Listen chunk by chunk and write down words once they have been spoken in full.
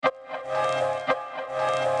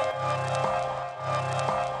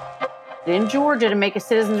In Georgia, to make a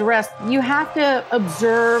citizen's arrest, you have to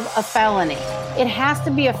observe a felony. It has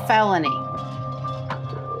to be a felony.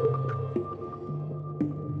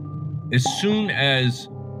 As soon as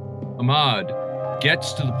Ahmaud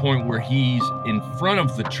gets to the point where he's in front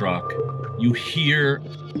of the truck, you hear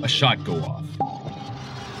a shot go off.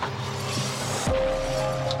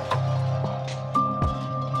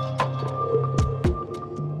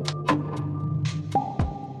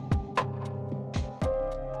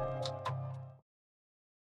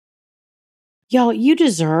 Y'all, you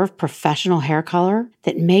deserve professional hair color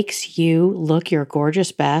that makes you look your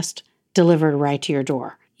gorgeous best, delivered right to your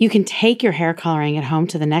door. You can take your hair coloring at home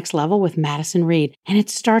to the next level with Madison Reed, and it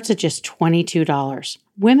starts at just $22.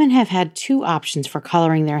 Women have had two options for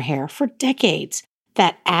coloring their hair for decades.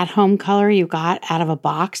 That at-home color you got out of a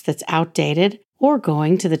box that's outdated, or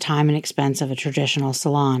going to the time and expense of a traditional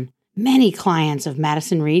salon. Many clients of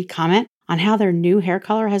Madison Reed comment on how their new hair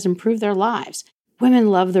color has improved their lives.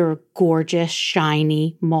 Women love their gorgeous,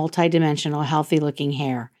 shiny, multi-dimensional, healthy-looking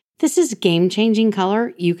hair. This is game-changing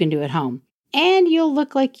color you can do at home. And you'll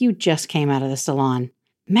look like you just came out of the salon.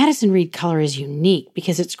 Madison Reed color is unique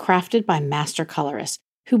because it's crafted by master colorists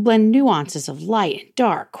who blend nuances of light and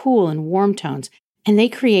dark, cool and warm tones, and they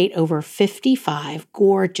create over 55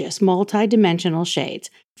 gorgeous multi-dimensional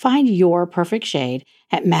shades. Find your perfect shade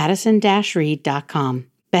at madison-reed.com.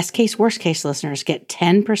 Best case, worst case listeners get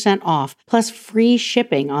 10% off plus free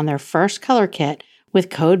shipping on their first color kit with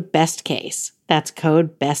code BESTCASE. That's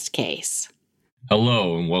code BESTCASE.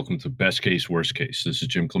 Hello, and welcome to Best Case, Worst Case. This is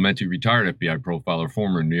Jim Clemente, retired FBI profiler,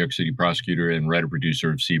 former New York City prosecutor, and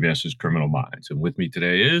writer-producer of CBS's Criminal Minds. And with me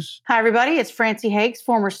today is... Hi, everybody. It's Francey Hakes,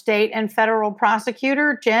 former state and federal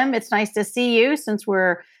prosecutor. Jim, it's nice to see you since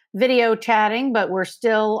we're video chatting, but we're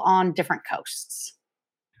still on different coasts.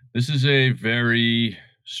 This is a very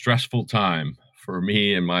stressful time for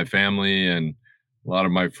me and my family and a lot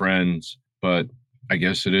of my friends, but I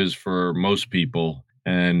guess it is for most people.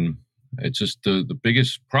 And it's just the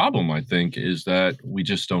biggest problem, I think, is that we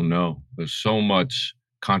just don't know. There's so much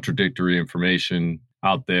contradictory information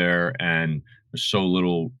out there, and there's so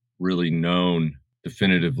little really known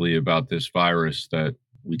definitively about this virus that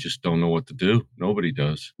we just don't know what to do. Nobody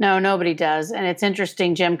does. No, nobody does. And it's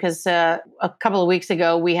interesting, Jim, because a couple of weeks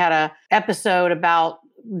ago, we had an episode about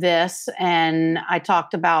this, and I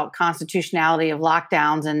talked about constitutionality of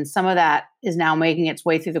lockdowns, and some of that is now making its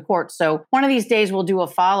way through the courts. So one of these days we'll do a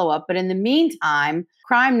follow-up. But in the meantime,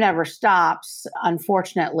 crime never stops,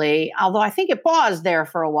 unfortunately, although I think it paused there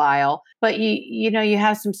for a while. But you know, you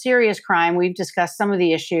have some serious crime. We've discussed some of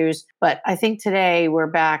the issues, but I think today we're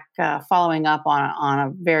back following up on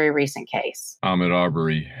a very recent case. Ahmaud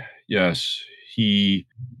Arbery. Yes, he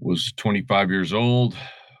was 25 years old,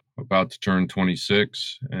 about to turn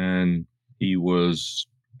 26, and he was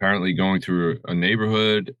apparently going through a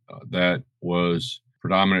neighborhood that was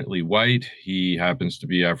predominantly white. He happens to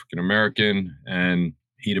be African American, and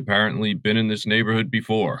he'd apparently been in this neighborhood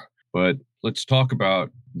before. But let's talk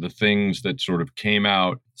about the things that sort of came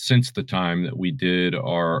out since the time that we did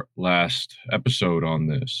our last episode on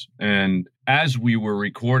this. And as we were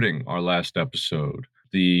recording our last episode,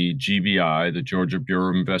 the GBI, the Georgia Bureau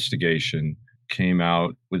of Investigation, came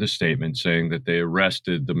out with a statement saying that they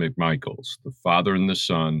arrested the McMichaels, the father and the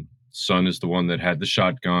son. The son is the one that had the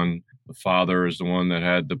shotgun. The father is the one that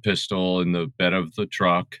had the pistol in the bed of the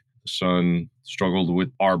truck. The son struggled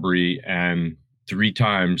with Arbery, and 3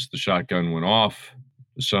 times the shotgun went off.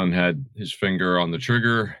 The son had his finger on the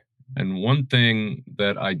trigger. And one thing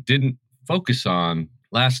that I didn't focus on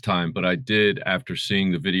last time, but I did after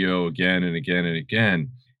seeing the video again and again and again,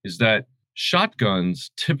 is that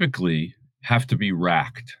shotguns typically have to be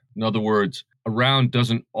racked. In other words, a round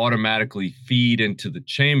doesn't automatically feed into the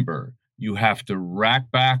chamber. You have to rack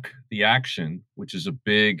back the action, which is a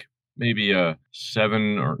big, maybe a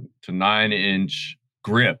 7 to 9 inch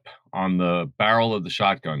grip on the barrel of the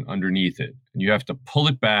shotgun underneath it. And you have to pull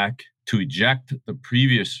it back to eject the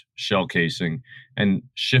previous shell casing and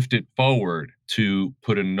shift it forward to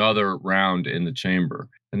put another round in the chamber.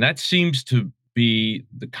 And that seems to be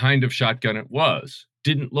the kind of shotgun it was.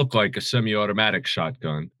 Didn't look like a semi-automatic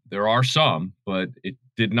shotgun. There are some, but it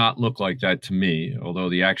did not look like that to me, although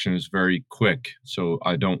the action is very quick, so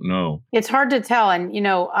I don't know. It's hard to tell. And, you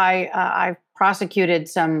know, I prosecuted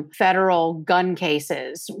some federal gun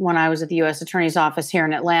cases when I was at the U.S. Attorney's Office here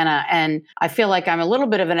in Atlanta, and I feel like I'm a little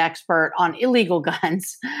bit of an expert on illegal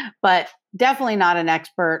guns. But definitely not an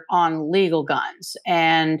expert on legal guns.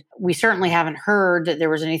 And we certainly haven't heard that there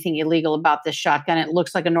was anything illegal about this shotgun. It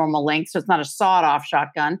looks like a normal length, so it's not a sawed-off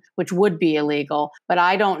shotgun, which would be illegal. But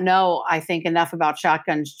I don't know, I think, enough about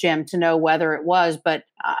shotguns, Jim, to know whether it was. But,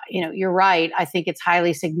 you're right. I think it's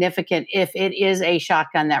highly significant if it is a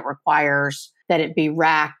shotgun that requires that it be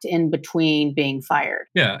racked in between being fired.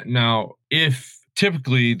 Yeah. Now, if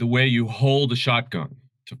typically the way you hold a shotgun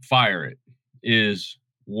to fire it is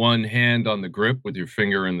one hand on the grip with your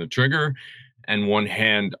finger in the trigger and one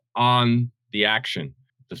hand on the action,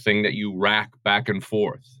 the thing that you rack back and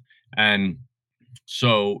forth. And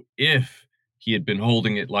so if he had been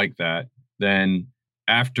holding it like that, then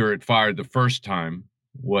after it fired the first time,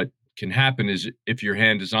 what can happen is if your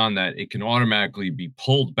hand is on that, it can automatically be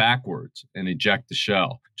pulled backwards and eject the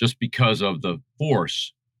shell just because of the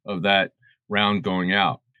force of that round going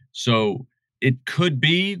out. So it could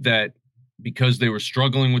be that because they were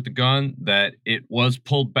struggling with the gun, that it was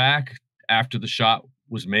pulled back after the shot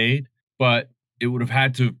was made, but it would have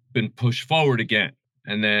had to have been pushed forward again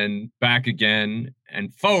and then back again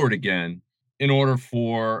and forward again in order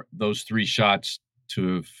for those 3 shots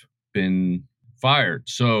to have been fired.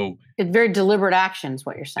 So it's very deliberate action is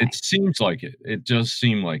what you're saying. It seems like it. It does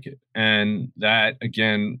seem like it. And that,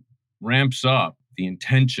 again, ramps up the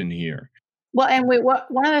intention here. Well, and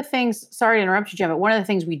one of the things, sorry to interrupt you, Jim, but one of the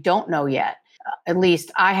things we don't know yet, at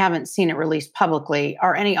least I haven't seen it released publicly,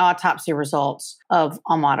 are any autopsy results of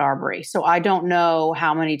Ahmaud Arbery. So I don't know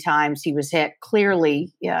how many times he was hit.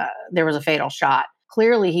 Clearly, there was a fatal shot.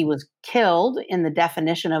 Clearly, he was killed in the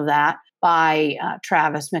definition of that by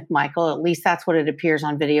Travis McMichael. At least that's what it appears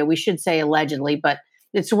on video. We should say allegedly, but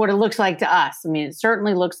it's what it looks like to us. I mean, it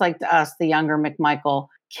certainly looks like to us the younger McMichael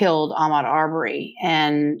killed Ahmaud Arbery,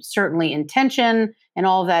 and certainly intention and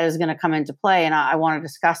all of that is going to come into play. And I want to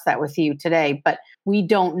discuss that with you today, but we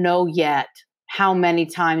don't know yet how many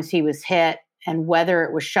times he was hit and whether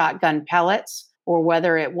it was shotgun pellets or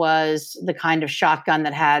whether it was the kind of shotgun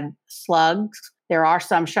that had slugs. There are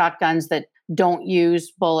some shotguns that don't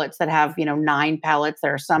use bullets that have, 9 pellets.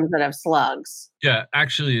 There are some that have slugs. Yeah,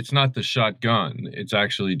 actually, it's not the shotgun. It's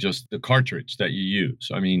actually just the cartridge that you use.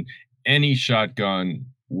 I mean, any shotgun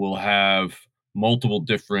will have multiple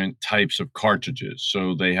different types of cartridges.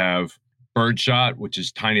 So they have birdshot, which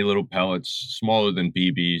is tiny little pellets, smaller than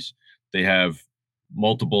BBs. They have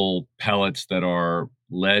multiple pellets that are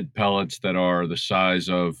lead pellets that are the size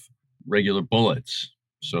of regular bullets.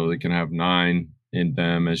 So they can have 9 in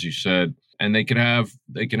them, as you said, and they can have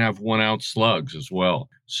 1 ounce slugs as well.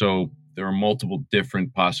 So there are multiple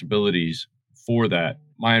different possibilities for that.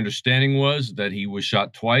 My understanding was that he was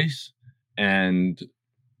shot twice, and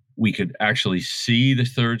we could actually see the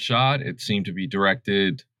third shot. It seemed to be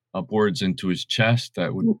directed upwards into his chest.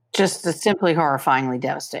 That would just simply horrifyingly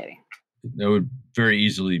devastating. That would very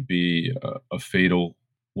easily be a fatal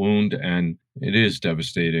wound, and it is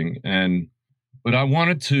devastating. But I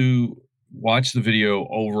wanted to watch the video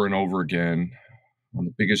over and over again on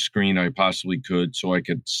the biggest screen I possibly could so I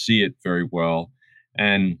could see it very well.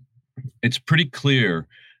 And it's pretty clear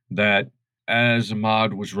that as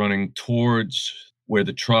Ahmaud was running towards where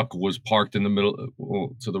the truck was parked in the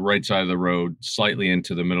middle, to the right side of the road, slightly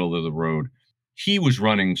into the middle of the road, he was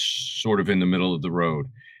running sort of in the middle of the road.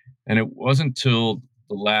 And it wasn't till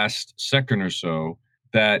the last second or so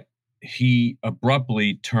that he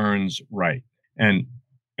abruptly turns right and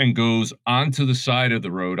goes onto the side of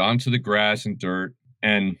the road, onto the grass and dirt,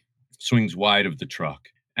 and swings wide of the truck.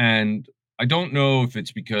 And I don't know if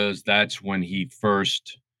it's because that's when he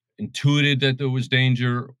first intuited that there was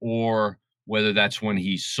danger, or whether that's when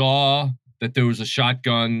he saw that there was a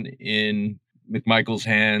shotgun in McMichael's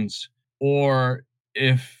hands, or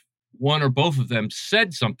if one or both of them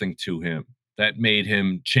said something to him that made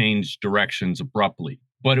him change directions abruptly.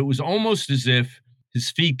 But it was almost as if his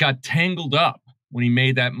feet got tangled up when he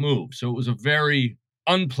made that move. So it was a very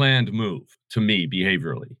unplanned move to me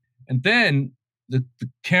behaviorally. And then the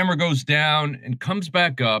camera goes down and comes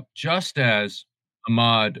back up just as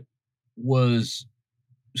Ahmaud was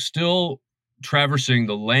still traversing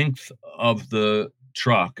the length of the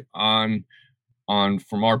truck on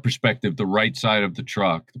from our perspective, the right side of the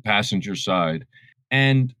truck, the passenger side.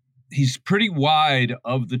 And he's pretty wide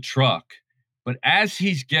of the truck. But as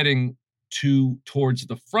he's getting towards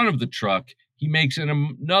the front of the truck, he makes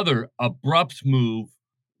another abrupt move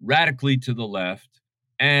radically to the left.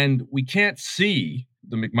 And we can't see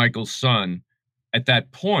the McMichael's son at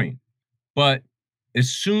that point. But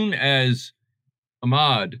as soon as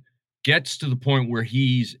Ahmaud gets to the point where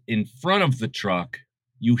he's in front of the truck,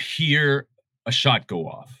 you hear a shot go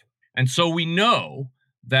off. And so we know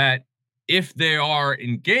that if they are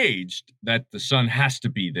engaged, that the son has to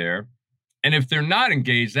be there. And if they're not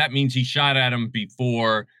engaged, that means he shot at him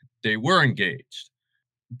before they were engaged.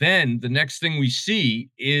 Then the next thing we see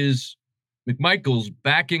is McMichael's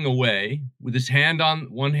backing away with his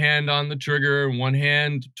one hand on the trigger and one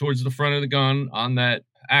hand towards the front of the gun on that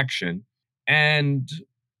action. And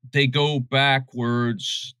they go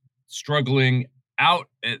backwards, struggling out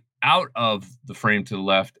of the frame to the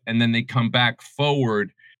left, and then they come back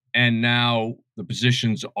forward, and now the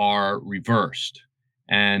positions are reversed.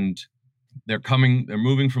 And they're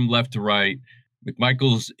moving from left to right.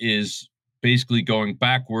 McMichael's is basically going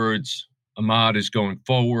backwards. Ahmaud is going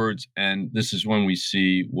forwards. And this is when we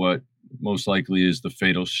see what most likely is the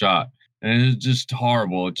fatal shot. And it's just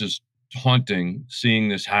horrible. It's just haunting seeing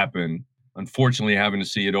this happen. Unfortunately, having to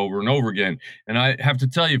see it over and over again. And I have to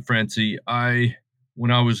tell you, Francey,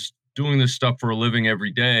 when I was doing this stuff for a living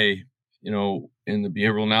every day, in the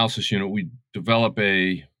behavioral analysis unit, we develop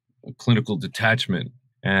a clinical detachment.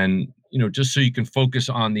 And, just so you can focus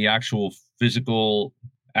on the actual physical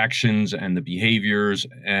actions and the behaviors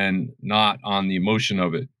and not on the emotion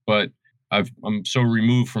of it. But I'm so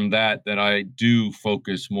removed from that I do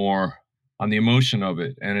focus more on the emotion of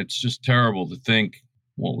it. And it's just terrible to think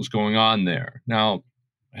what was going on there. Now,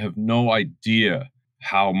 I have no idea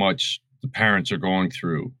how much the parents are going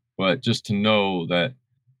through, but just to know that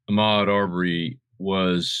Ahmaud Arbery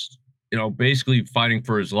was, basically fighting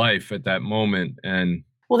for his life at that moment. And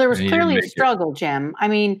well, there was clearly a struggle, Jim. I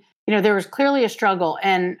mean, there was clearly a struggle,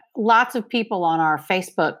 and lots of people on our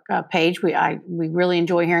Facebook page. We really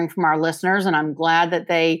enjoy hearing from our listeners, and I'm glad that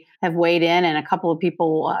they have weighed in. And a couple of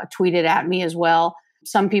people tweeted at me as well.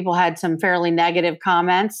 Some people had some fairly negative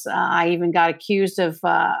comments. I even got accused of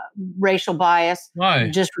racial bias. Why?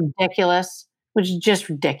 Which is just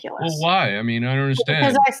ridiculous. Well, why? I mean, I don't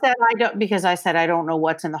understand. Because I said I don't know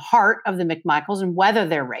what's in the heart of the McMichaels and whether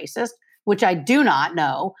they're racist, which I do not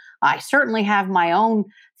know. I certainly have my own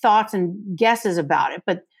thoughts and guesses about it,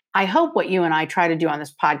 but I hope what you and I try to do on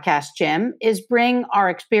this podcast, Jim, is bring our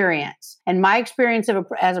experience. And my experience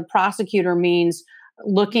as a prosecutor means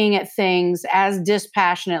looking at things as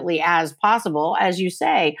dispassionately as possible. As you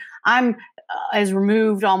say, I'm as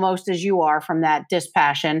removed almost as you are from that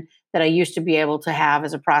dispassion that I used to be able to have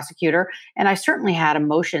as a prosecutor. And I certainly had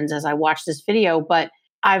emotions as I watched this video, but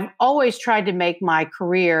I've always tried to make my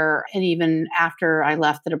career, and even after I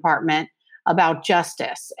left the department, about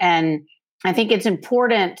justice. And I think it's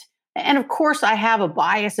important. And of course, I have a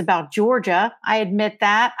bias about Georgia. I admit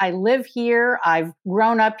that. I live here. I've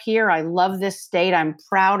grown up here. I love this state. I'm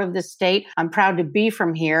proud of this state. I'm proud to be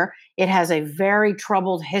from here. It has a very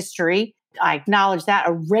troubled history. I acknowledge that,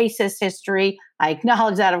 a racist history. I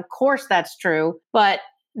acknowledge that. Of course, that's true. But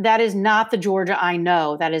that is not the Georgia I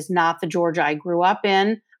know. That is not the Georgia I grew up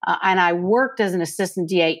in. And I worked as an assistant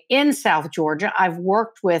DA in South Georgia. I've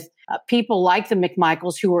worked with people like the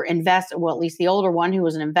McMichaels who were at least the older one who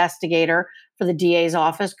was an investigator for the DA's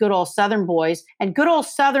office, good old Southern boys. And good old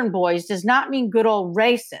Southern boys does not mean good old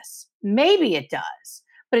racists. Maybe it does,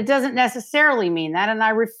 but it doesn't necessarily mean that. And I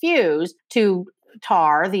refuse to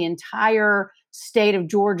tar the entire state of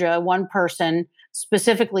Georgia. One person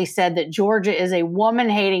specifically said that Georgia is a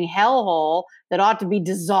woman-hating hellhole that ought to be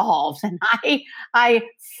dissolved. And I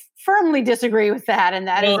firmly disagree with that. And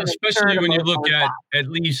that is especially when you look at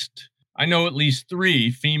least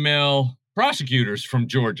 3 female prosecutors from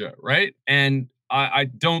Georgia, right? And I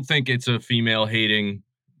don't think it's a female-hating,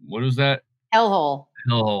 what is that? Hellhole.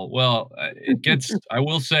 Well, I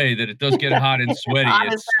will say that it does get hot and sweaty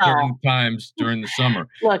at certain times during the summer.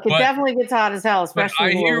 Look, it definitely gets hot as hell, especially. But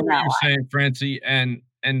I hear what you're saying, Francey, and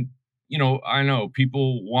I know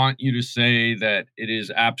people want you to say that it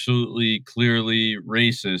is absolutely clearly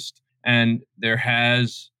racist, and there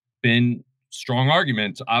has been strong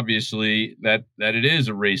arguments, obviously, that it is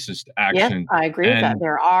a racist action. Yes, I agree with that.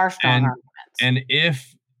 There are strong arguments.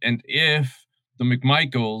 And if the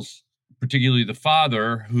McMichaels, particularly the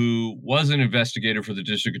father, who was an investigator for the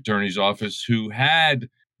district attorney's office, who had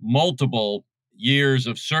multiple years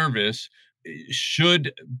of service,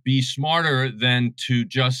 should be smarter than to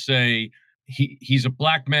just say he's a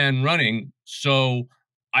black man running, so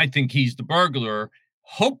I think he's the burglar.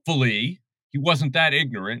 Hopefully he wasn't that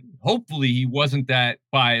ignorant. Hopefully he wasn't that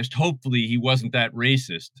biased. Hopefully he wasn't that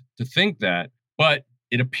racist to think that. But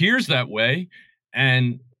it appears that way,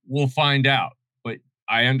 and we'll find out.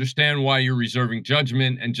 I understand why you're reserving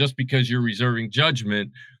judgment, and just because you're reserving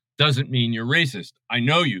judgment doesn't mean you're racist. I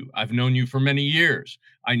know you. I've known you for many years.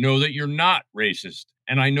 I know that you're not racist,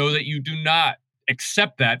 and I know that you do not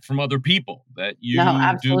accept that from other people, that you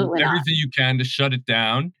do everything you can to shut it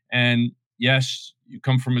down. And, yes, you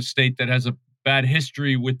come from a state that has a bad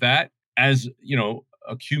history with that, as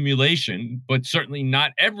accumulation, but certainly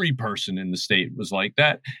not every person in the state was like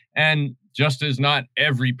that. And just as not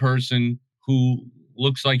every person who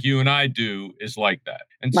looks like you and I do is like that.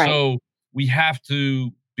 And Right. so we have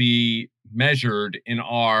to be measured in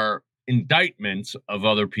our indictments of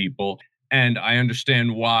other people. And I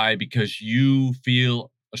understand why, because you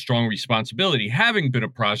feel a strong responsibility, having been a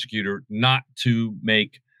prosecutor, not to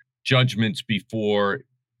make judgments before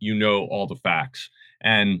you know all the facts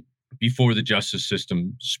and before the justice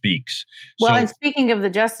system speaks. Well, and So, speaking of the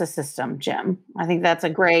justice system, Jim, I think that's a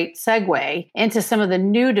great segue into some of the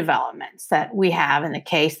new developments that we have in the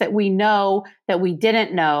case that we know that we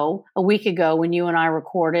didn't know a week ago when you and I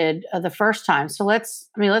recorded the first time. So let's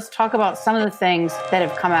talk about some of the things that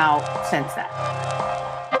have come out since then.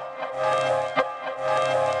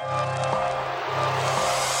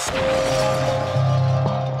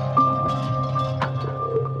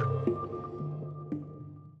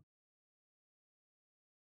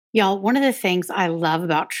 Y'all, one of the things I love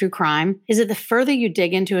about true crime is that the further you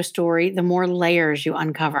dig into a story, the more layers you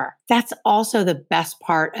uncover. That's also the best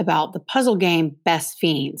part about the puzzle game Best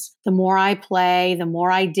Fiends. The more I play, the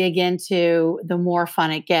more I dig into, the more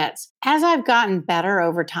fun it gets. As I've gotten better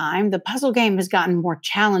over time, the puzzle game has gotten more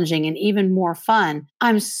challenging and even more fun.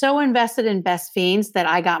 I'm so invested in Best Fiends that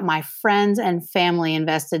I got my friends and family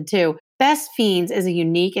invested too. Best Fiends is a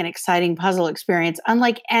unique and exciting puzzle experience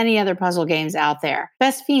unlike any other puzzle games out there.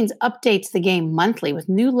 Best Fiends updates the game monthly with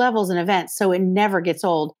new levels and events so it never gets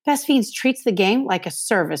old. Best Fiends treats the game like a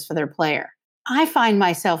service for their player. I find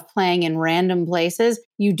myself playing in random places.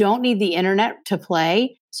 You don't need the internet to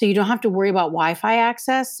play, so you don't have to worry about Wi-Fi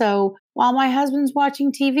access. So while my husband's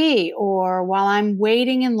watching TV or while I'm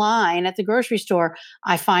waiting in line at the grocery store,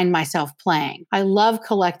 I find myself playing. I love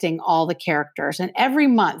collecting all the characters, and every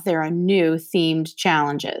month there are new themed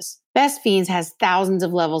challenges. Best Fiends has thousands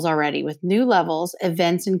of levels already with new levels,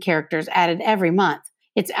 events, and characters added every month.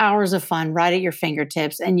 It's hours of fun right at your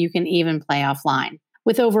fingertips, and you can even play offline.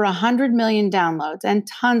 With over 100 million downloads and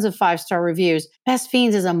tons of 5-star reviews, Best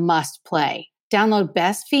Fiends is a must play. Download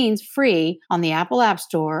Best Fiends free on the Apple App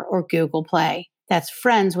Store or Google Play. That's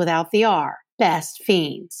friends without the R. Best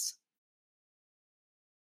Fiends.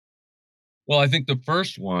 well, I think the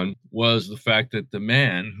first one was the fact that the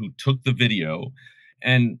man who took the video,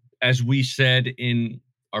 and as we said in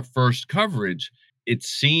our first coverage, it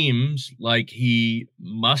seems like he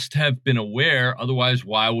must have been aware. Otherwise,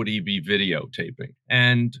 why would he be videotaping?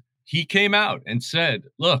 And he came out and said,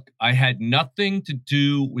 look, I had nothing to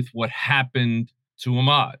do with what happened to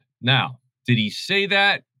Ahmaud. Now, did he say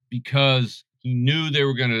that because he knew they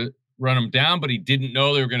were going to run him down, but he didn't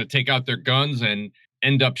know they were going to take out their guns and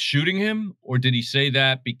end up shooting him? Or did he say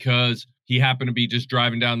that because he happened to be just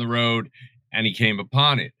driving down the road and he came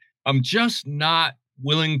upon it? I'm just not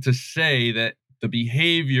willing to say that the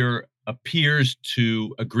behavior appears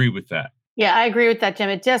to agree with that. Yeah, I agree with that, Jim.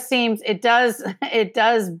 It just seems, it does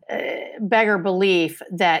beggar belief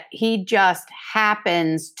that he just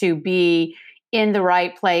happens to be in the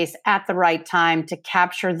right place at the right time to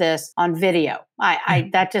capture this on video.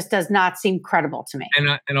 That just does not seem credible to me.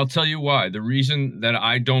 And I'll tell you why. The reason that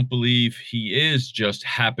I don't believe he is just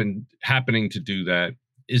happening to do that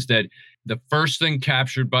is that the first thing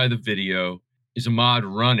captured by the video is Ahmaud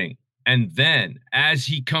running. And then as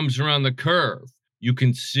he comes around the curve, you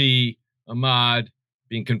can see Ahmaud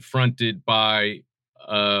being confronted by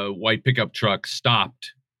a white pickup truck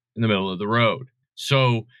stopped in the middle of the road.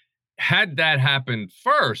 So had that happened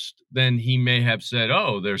first, then he may have said,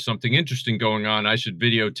 oh, there's something interesting going on. I should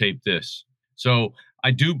videotape this. So I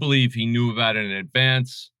do believe he knew about it in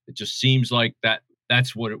advance. It just seems like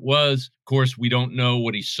that's what it was. Of course, we don't know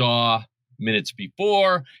what he saw minutes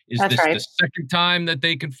before. Is That's this right. the second time that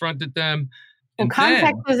they confronted them? Well,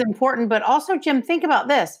 context is important, but also, Jim, think about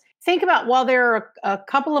this. Think about while there are a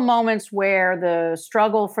couple of moments where the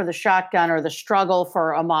struggle for the shotgun or the struggle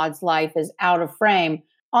for Ahmaud's life is out of frame.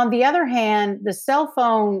 On the other hand, the cell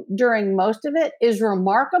phone during most of it is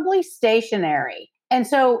remarkably stationary. And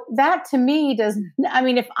so that to me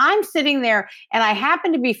if I'm sitting there and I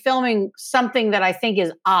happen to be filming something that I think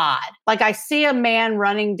is odd, like I see a man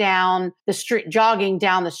running down the street, jogging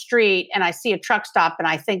down the street, and I see a truck stop and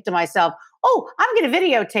I think to myself, oh, I'm going to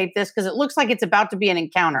videotape this because it looks like it's about to be an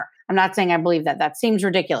encounter. I'm not saying I believe that. That seems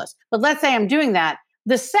ridiculous. But let's say I'm doing that.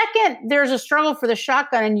 The second there's a struggle for the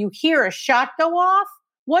shotgun and you hear a shot go off,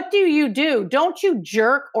 what do? Don't you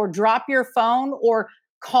jerk or drop your phone or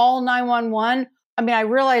call 911? I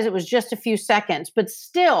realize it was just a few seconds, but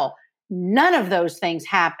still, none of those things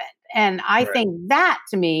happened. And I think that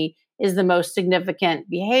to me is the most significant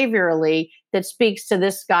behaviorally that speaks to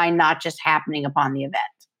this guy not just happening upon the event.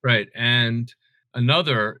 Right. And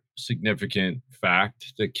another significant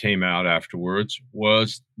fact that came out afterwards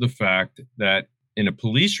was the fact that in a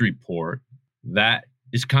police report that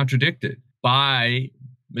is contradicted by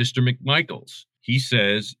Mr. McMichaels. He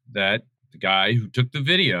says that the guy who took the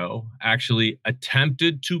video actually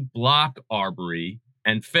attempted to block Arbery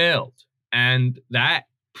and failed. And that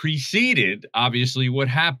preceded, obviously, what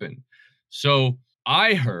happened. So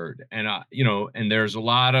I heard, and there's a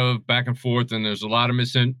lot of back and forth, and there's a lot of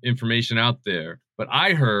misinformation out there. But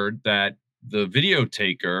I heard that the video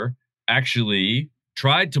taker actually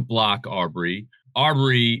tried to block Arbery.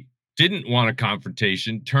 Arbery didn't want a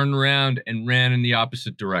confrontation, turned around and ran in the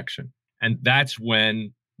opposite direction. And that's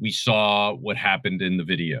when we saw what happened in the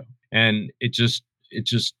video. And it just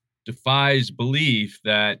defies belief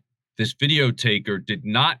that this video taker did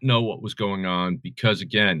not know what was going on because,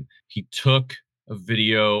 again, he took a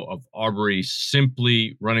video of Arbery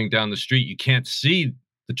simply running down the street. You can't see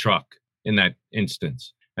the truck in that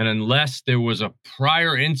instance. And unless there was a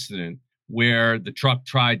prior incident where the truck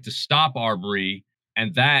tried to stop Arbery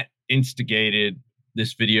and that instigated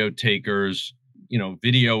this video taker's,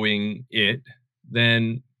 videoing it,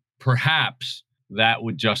 then perhaps that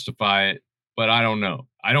would justify it. But I don't know.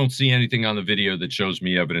 I don't see anything on the video that shows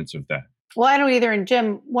me evidence of that. Well, I don't either. And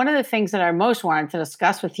Jim, one of the things that I most wanted to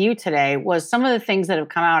discuss with you today was some of the things that have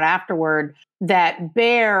come out afterward that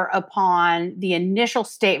bear upon the initial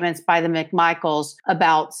statements by the McMichaels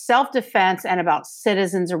about self-defense and about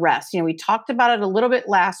citizen's arrest. We talked about it a little bit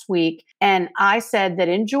last week, and I said that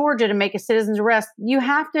in Georgia, to make a citizen's arrest, you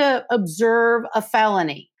have to observe a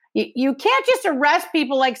felony. You can't just arrest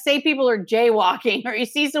people like, say, people are jaywalking or you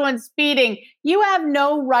see someone speeding. You have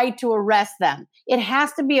no right to arrest them. It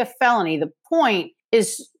has to be a felony. The point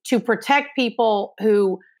is to protect people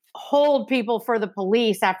who hold people for the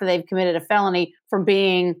police after they've committed a felony from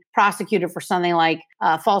being prosecuted for something like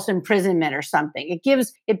false imprisonment or something.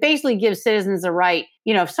 It basically gives citizens a right.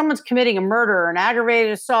 If someone's committing a murder or an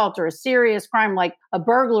aggravated assault or a serious crime like a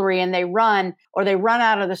burglary and they run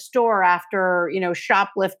out of the store after,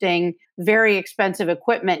 shoplifting very expensive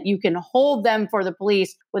equipment, you can hold them for the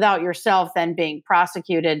police without yourself then being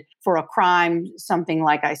prosecuted for a crime, something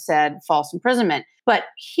like I said, false imprisonment. But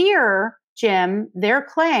here, Jim, their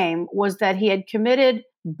claim was that he had committed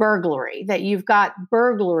burglary, that you've got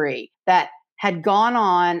burglary that had gone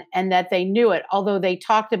on and that they knew it, although they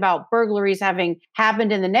talked about burglaries having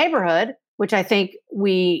happened in the neighborhood, which I think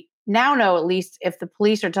we now know, at least if the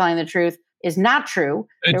police are telling the truth, is not true.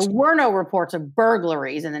 There were no reports of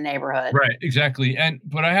burglaries in the neighborhood. Right, exactly.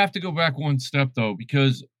 But I have to go back one step, though,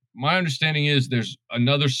 because my understanding is there's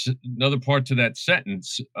another part to that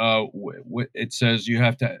sentence. It says you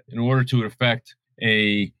have to, in order to effect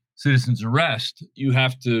a citizen's arrest, you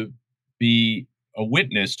have to be a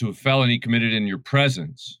witness to a felony committed in your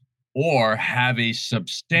presence or have a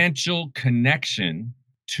substantial connection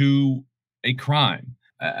to a crime.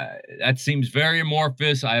 That seems very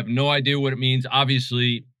amorphous. I have no idea what it means.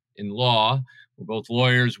 Obviously, in law, we're both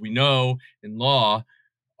lawyers. We know in law,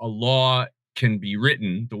 a law can be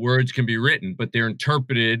written, the words can be written, but they're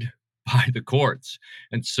interpreted by the courts.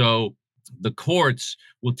 And so the courts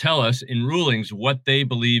will tell us in rulings what they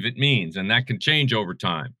believe it means, and that can change over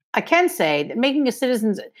time. I can say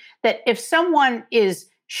that that if someone is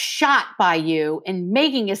shot by you and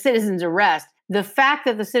making a citizen's arrest, the fact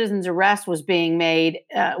that the citizen's arrest was being made,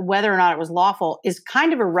 whether or not it was lawful, is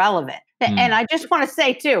kind of irrelevant. And I just want to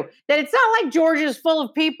say, too, that it's not like Georgia's full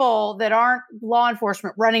of people that aren't law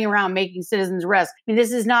enforcement running around making citizens arrests. I mean,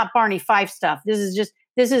 this is not Barney Fife stuff. This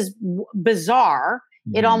is bizarre.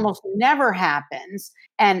 It almost never happens.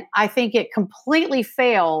 And I think it completely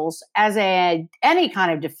fails as any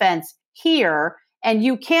kind of defense here. And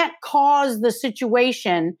you can't cause the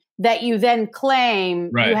situation that you then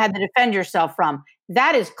claim you had to defend yourself from.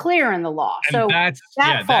 That is clear in the law. And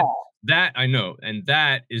so falls. That I know. And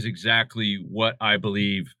that is exactly what I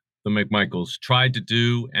believe the McMichaels tried to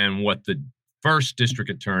do and what the first district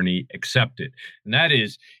attorney accepted. And that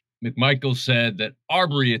is, McMichaels said that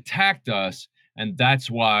Arbery attacked us, and that's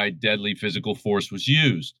why deadly physical force was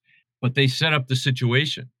used. But they set up the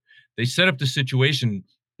situation. They set up the situation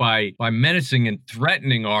by menacing and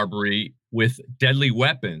threatening Arbery with deadly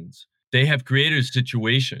weapons. They have created a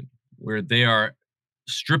situation where they are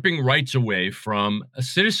stripping rights away from a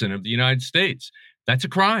citizen of the United States. That's a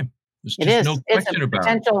crime. There's just no question about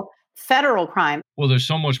it. It's a potential federal crime. Well, there's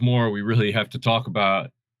so much more we really have to talk about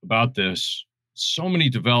this. So many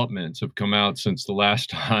developments have come out since the last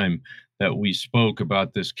time that we spoke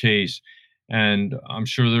about this case, and I'm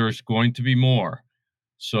sure there's going to be more.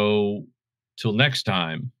 So till next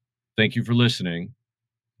time, thank you for listening.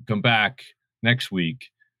 Come back next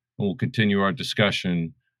week and we'll continue our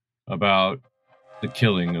discussion about the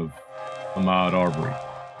killing of Ahmaud Arbery.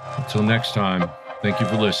 Until next time, thank you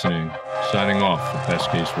for listening. Signing off for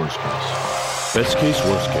Best Case, Worst Case. Best Case,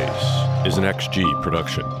 Worst Case is an XG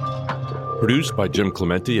production. Produced by Jim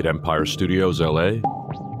Clementi at Empire Studios, LA.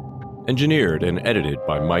 Engineered and edited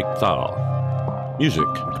by Mike Thal. Music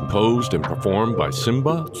composed and performed by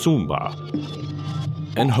Simba Tsumba.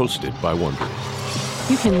 And hosted by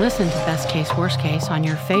Wondery. You can listen to Best Case, Worst Case on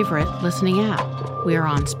your favorite listening app. We are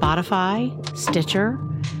on Spotify, Stitcher,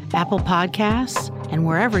 Apple Podcasts, and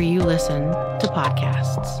wherever you listen to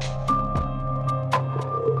podcasts.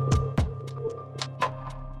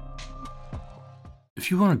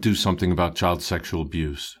 If you want to do something about child sexual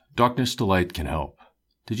abuse, Darkness to Light can help.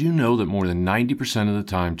 Did you know that more than 90% of the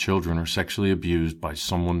time children are sexually abused by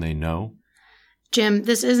someone they know? Jim,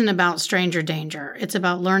 this isn't about stranger danger. It's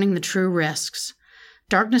about learning the true risks.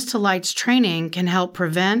 Darkness to Light's training can help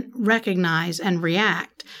prevent, recognize, and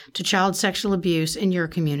react to child sexual abuse in your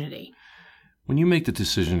community. When you make the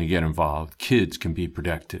decision to get involved, kids can be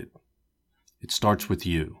protected. It starts with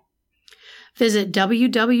you. Visit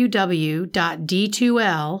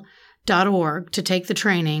www.d2l.org to take the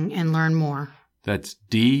training and learn more. That's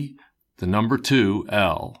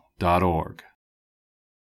D2L.org.